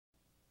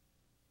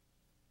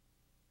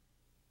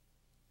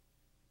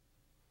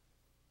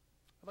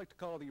like to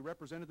call the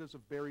representatives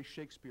of Barry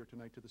Shakespeare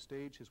tonight to the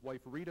stage, his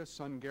wife Rita,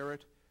 son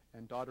Garrett,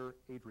 and daughter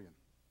Adrian.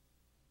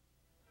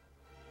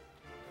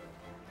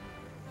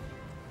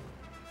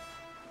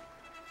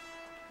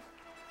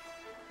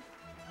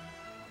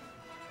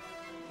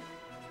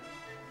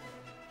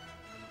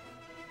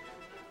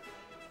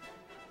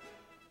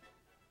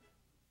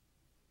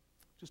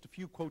 Just a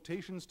few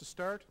quotations to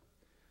start.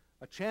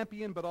 A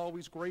champion but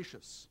always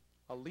gracious,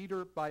 a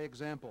leader by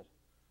example,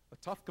 a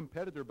tough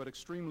competitor but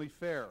extremely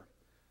fair,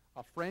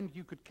 a friend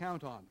you could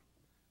count on,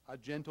 a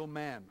gentle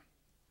man.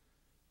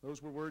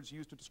 Those were words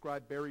used to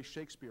describe Barry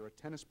Shakespeare, a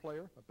tennis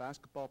player, a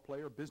basketball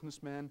player,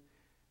 businessman,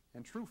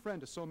 and true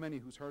friend to so many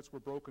whose hearts were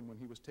broken when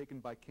he was taken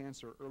by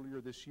cancer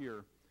earlier this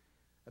year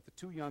at the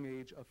too young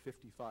age of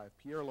 55.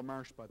 Pierre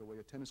Lamarche, by the way,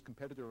 a tennis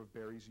competitor of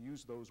Barry's,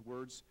 used those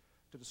words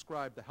to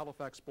describe the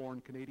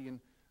Halifax-born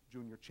Canadian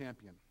junior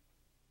champion.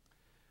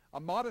 A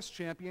modest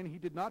champion, he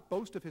did not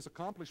boast of his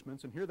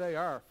accomplishments, and here they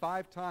are: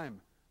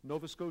 5-time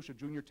Nova Scotia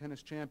junior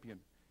tennis champion,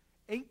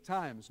 8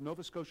 times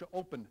Nova Scotia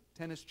Open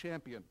tennis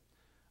champion,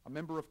 a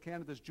member of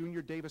Canada's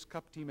Junior Davis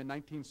Cup team in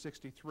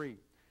 1963,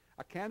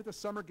 a Canada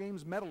Summer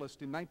Games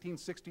medalist in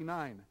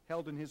 1969,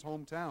 held in his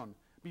hometown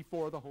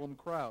before the home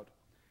crowd,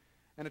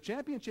 and a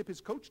championship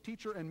his coach,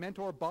 teacher, and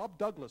mentor Bob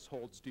Douglas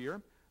holds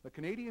dear, the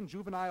Canadian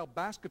Juvenile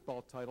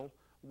Basketball title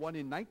won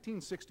in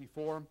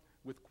 1964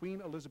 with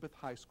Queen Elizabeth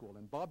High School.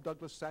 And Bob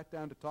Douglas sat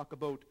down to talk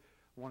about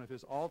one of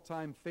his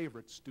all-time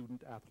favorite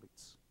student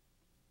athletes.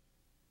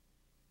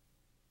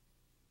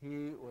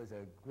 He was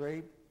a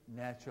great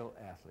natural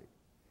athlete.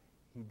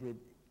 He did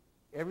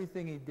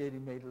everything he did, he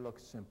made it look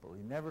simple.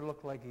 He never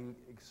looked like he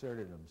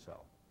exerted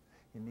himself.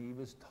 And he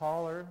was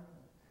taller,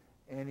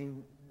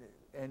 and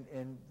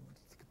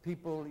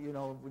people, you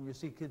know, when you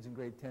see kids in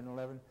grade 10,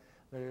 11,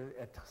 they're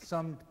at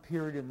some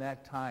period in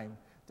that time,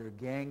 they're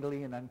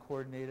gangly and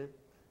uncoordinated.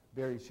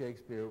 Barry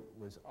Shakespeare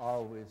was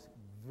always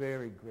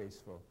very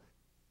graceful.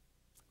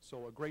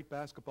 So a great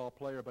basketball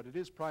player, but it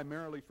is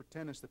primarily for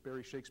tennis that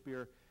Barry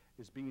Shakespeare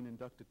is being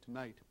inducted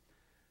tonight.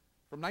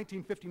 From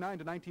 1959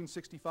 to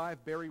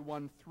 1965, Barry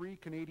won 3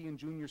 Canadian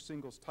junior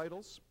singles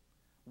titles,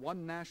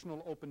 1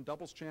 National Open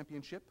doubles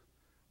championship,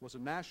 was a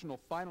national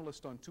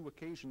finalist on 2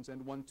 occasions,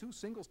 and won 2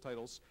 singles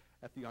titles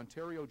at the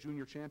Ontario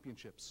Junior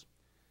Championships.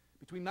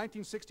 Between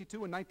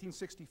 1962 and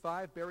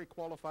 1965, Barry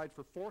qualified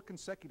for 4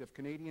 consecutive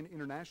Canadian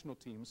international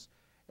teams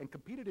and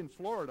competed in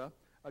Florida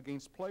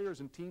against players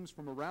and teams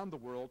from around the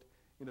world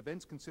in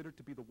events considered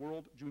to be the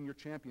World Junior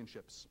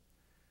Championships.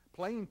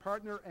 Playing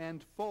partner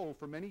and foe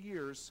for many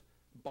years,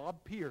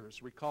 Bob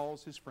Peers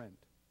recalls his friend.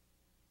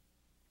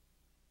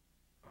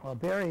 Well,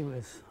 Barry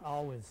was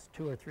always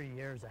 2 or 3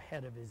 years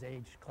ahead of his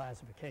age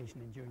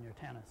classification in junior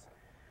tennis.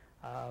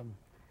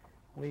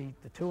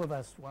 The 2 of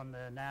us won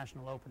the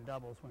National Open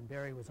doubles when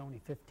Barry was only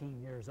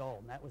 15 years old,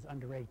 and that was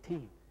under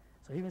 18.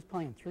 So he was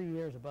playing 3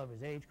 years above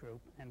his age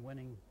group and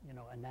winning, you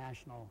know, a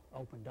National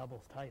Open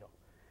doubles title.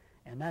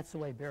 And that's the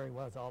way Barry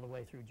was all the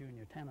way through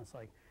junior tennis.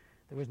 Like,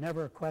 there was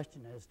never a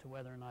question as to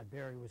whether or not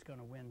Barry was going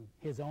to win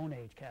his own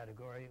age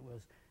category. It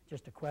was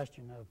just a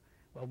question of,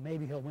 well,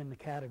 maybe he'll win the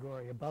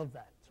category above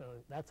that. So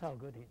that's how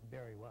good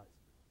Barry was.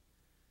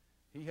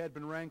 He had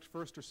been ranked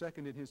first or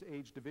second in his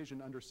age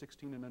division, under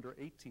 16 and under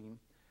 18.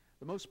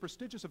 The most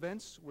prestigious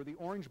events were the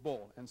Orange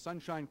Bowl and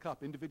Sunshine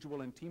Cup,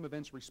 individual and team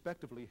events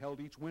respectively, held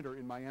each winter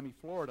in Miami,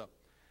 Florida.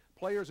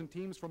 Players and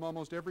teams from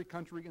almost every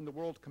country in the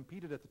world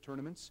competed at the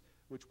tournaments,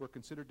 which were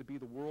considered to be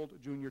the World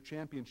Junior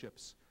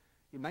Championships.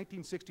 In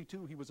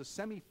 1962, he was a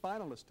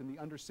semi-finalist in the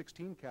under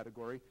 16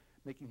 category,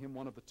 making him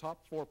one of the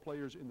top 4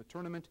 players in the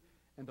tournament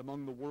and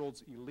among the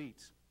world's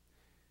elite.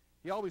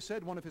 He always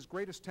said one of his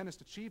greatest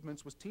tennis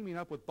achievements was teaming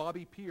up with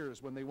Bobby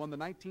Peers when they won the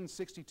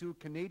 1962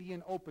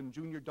 Canadian Open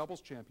Junior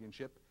Doubles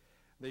Championship.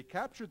 They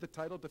captured the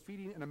title,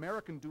 defeating an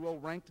American duo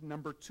ranked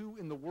number 2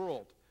 in the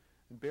world,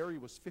 and Barry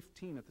was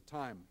 15 at the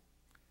time.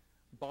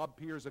 Bob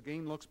Peers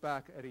again looks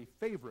back at a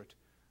favorite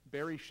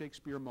Barry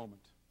Shakespeare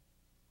moment.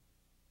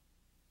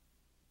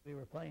 We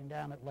were playing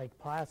down at Lake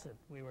Placid.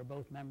 We were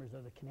both members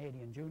of the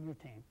Canadian junior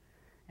team,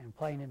 and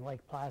playing in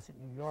Lake Placid,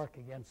 New York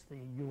against the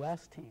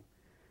U.S. team.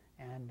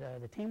 And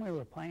the team we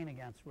were playing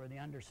against were the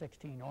under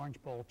 16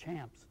 Orange Bowl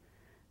champs,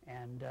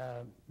 and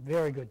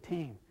very good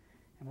team.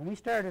 And when we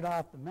started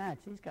off the match,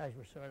 these guys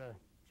were sort of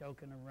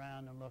joking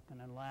around and looking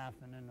and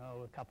laughing, and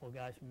a couple of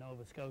guys from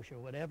Nova Scotia or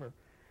whatever.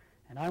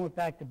 And I went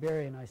back to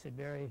Barry and I said,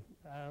 Barry,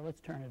 let's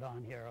turn it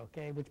on here,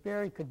 okay? Which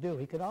Barry could do.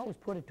 He could always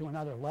put it to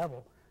another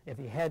level if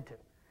he had to.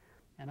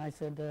 And I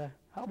said,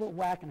 how about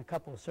whacking a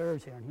couple of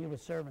serves here? And he was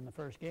serving the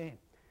first game.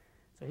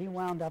 So he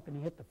wound up and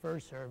he hit the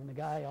first serve, and the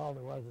guy, all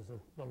there was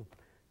a little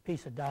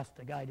piece of dust.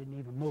 The guy didn't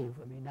even move.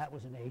 I mean, that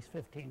was an ace,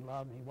 15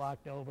 love, and he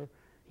walked over.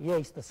 He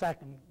aced the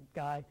second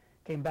guy,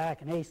 came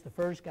back and aced the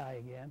first guy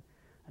again.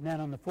 And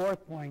then on the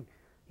 4th point,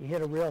 he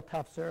hit a real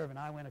tough serve, and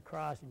I went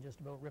across and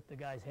just about ripped the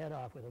guy's head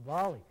off with a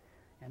volley.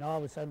 And all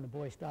of a sudden, the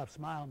boys stopped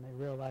smiling. They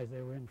realized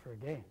they were in for a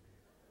game.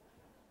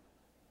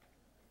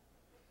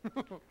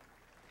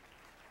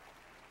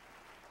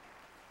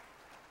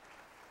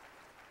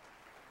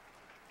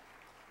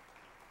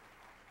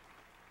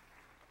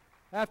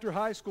 After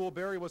high school,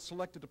 Barry was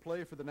selected to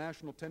play for the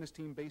national tennis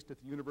team based at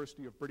the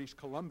University of British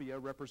Columbia,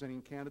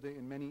 representing Canada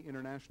in many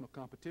international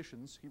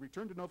competitions. He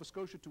returned to Nova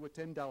Scotia to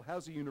attend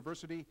Dalhousie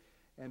University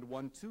and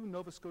won 2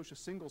 Nova Scotia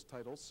singles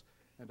titles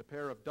and a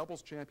pair of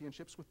doubles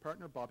championships with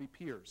partner Bobby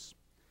Peers.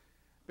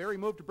 Barry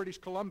moved to British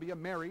Columbia,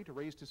 married,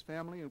 raised his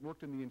family, and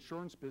worked in the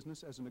insurance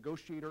business as a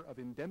negotiator of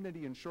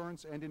indemnity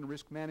insurance and in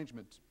risk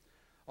management.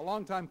 A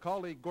longtime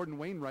colleague, Gordon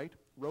Wainwright,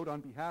 wrote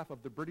on behalf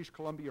of the British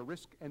Columbia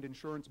Risk and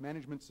Insurance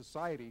Management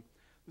Society,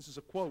 this is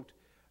a quote,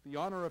 "The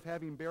honor of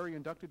having Barry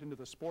inducted into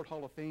the Sport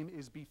Hall of Fame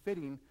is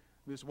befitting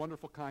this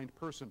wonderful, kind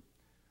person.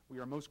 We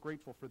are most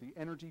grateful for the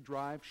energy,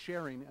 drive,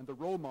 sharing, and the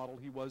role model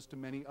he was to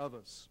many of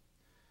us."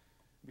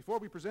 Before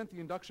we present the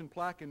induction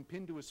plaque and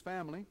pin to his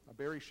family, a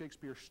Barry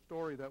Shakespeare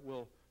story that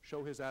will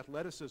show his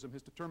athleticism,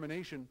 his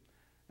determination,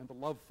 and the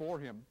love for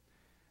him,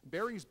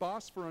 Barry's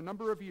boss for a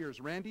number of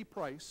years, Randy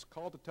Price,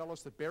 called to tell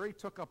us that Barry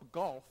took up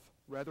golf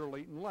rather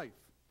late in life.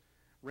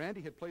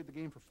 Randy had played the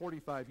game for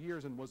 45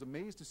 years and was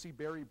amazed to see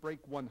Barry break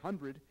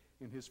 100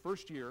 in his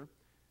first year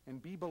and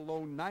be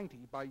below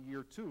 90 by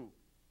year 2.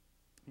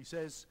 He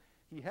says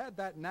he had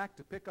that knack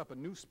to pick up a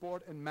new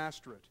sport and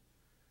master it.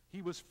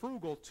 He was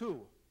frugal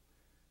too.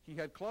 He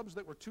had clubs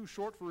that were too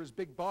short for his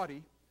big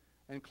body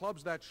and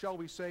clubs that, shall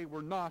we say,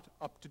 were not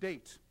up to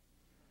date.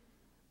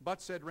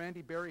 But, said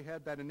Randy, Barry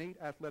had that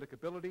innate athletic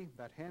ability,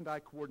 that hand-eye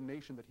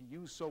coordination that he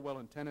used so well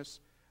in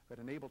tennis that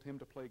enabled him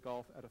to play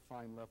golf at a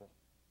fine level.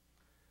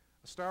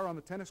 A star on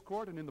the tennis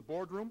court and in the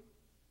boardroom,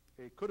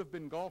 a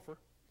could-have-been golfer,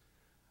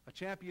 a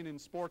champion in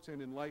sports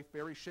and in life,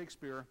 Barry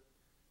Shakespeare,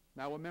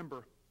 now a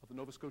member of the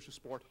Nova Scotia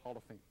Sport Hall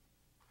of Fame.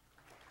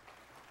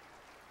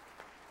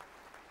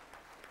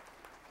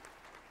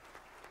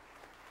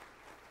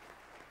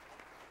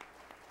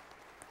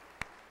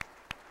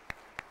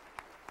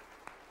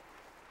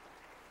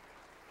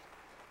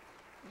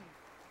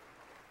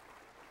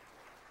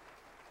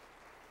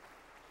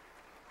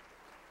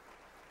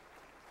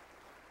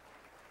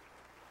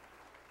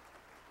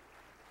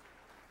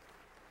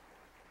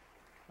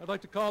 I'd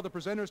like to call the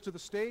presenters to the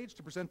stage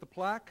to present the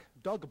plaque.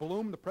 Doug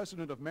Bloom, the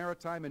president of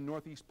Maritime and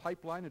Northeast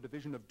Pipeline, a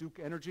division of Duke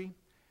Energy,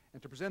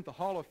 and to present the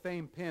Hall of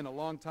Fame pin, a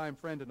longtime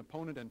friend and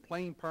opponent and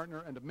playing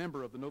partner and a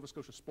member of the Nova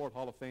Scotia Sport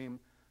Hall of Fame,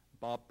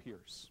 Bob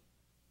Peers.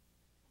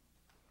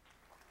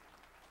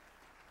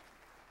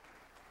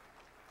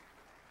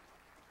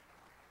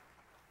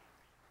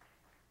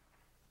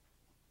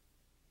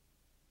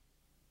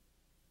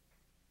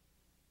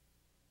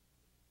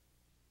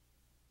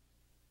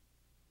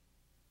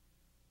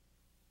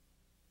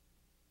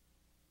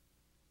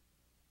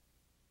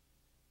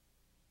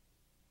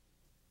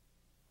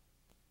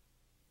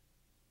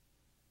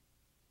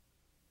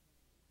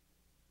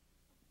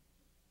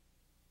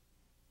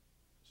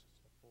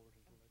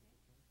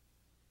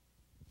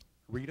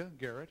 Rita,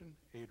 Garrett, and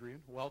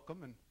Adrian,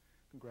 welcome and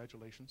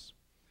congratulations.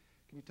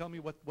 Can you tell me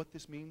what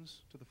this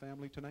means to the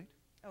family tonight?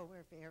 Oh,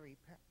 we're very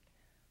proud.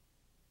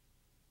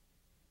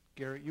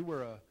 Garrett, you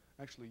are a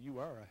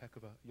heck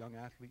of a young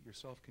athlete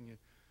yourself. Can you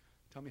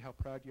tell me how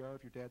proud you are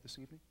of your dad this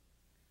evening?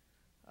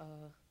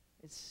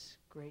 It's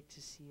great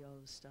to see all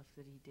the stuff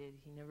that he did.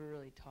 He never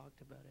really talked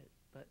about it,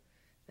 but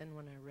then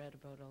when I read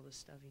about all the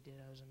stuff he did,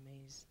 I was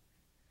amazed.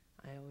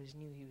 I always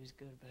knew he was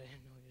good, but I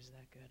didn't know he was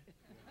that good.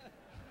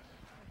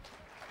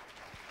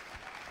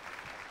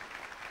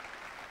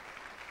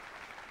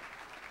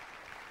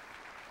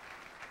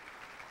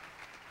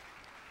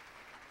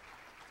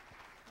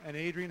 And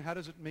Adrian, how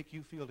does it make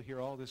you feel to hear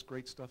all this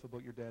great stuff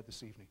about your dad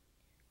this evening?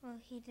 Well,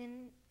 he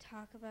didn't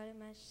talk about it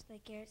much,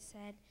 like Garrett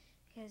said,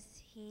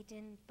 because he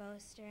didn't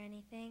boast or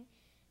anything,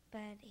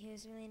 but he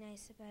was really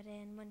nice about it,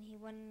 and when he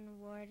won an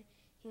award,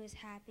 he was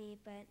happy,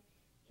 but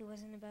he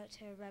wasn't about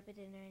to rub it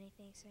in or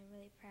anything, so I'm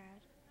really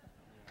proud.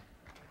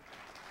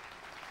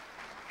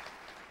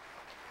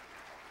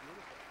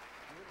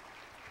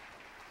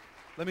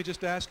 Let me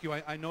just ask you,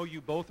 I know you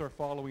both are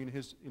following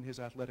in his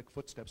athletic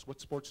footsteps. What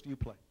sports do you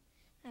play?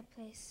 I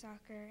play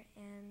soccer,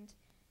 and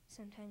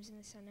sometimes in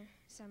the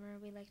summer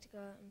we like to go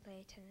out and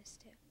play tennis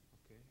too.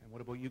 Okay. And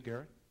what about you,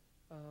 Garrett?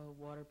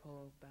 Water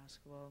polo,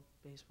 basketball,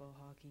 baseball,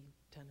 hockey,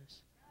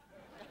 tennis.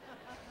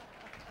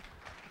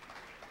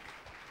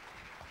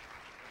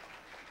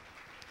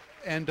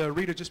 And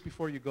Rita, just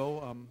before you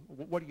go,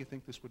 what do you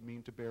think this would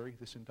mean to Barry,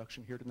 this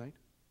induction here tonight?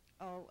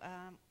 Oh,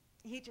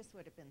 he just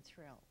would have been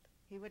thrilled.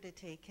 He would have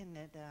taken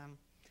it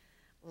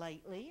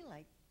lightly,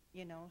 like,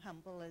 you know,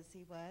 humble as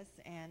he was,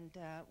 and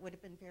would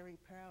have been very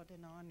proud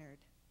and honored.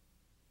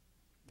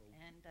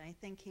 And I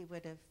think he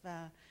would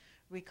have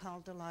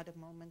recalled a lot of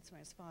moments where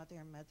his father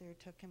and mother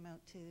took him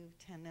out to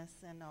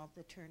tennis and all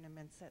the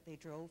tournaments that they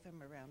drove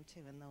him around to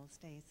in those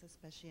days,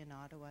 especially in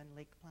Ottawa and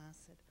Lake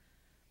Placid.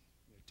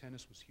 Yeah,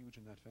 tennis was huge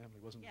in that family,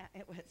 wasn't it?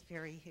 Yeah, it was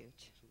very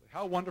huge. Absolutely.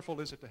 How wonderful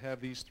is it to have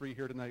these three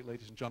here tonight,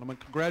 ladies and gentlemen.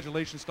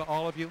 Congratulations to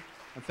all of you,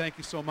 and thank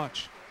you so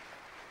much.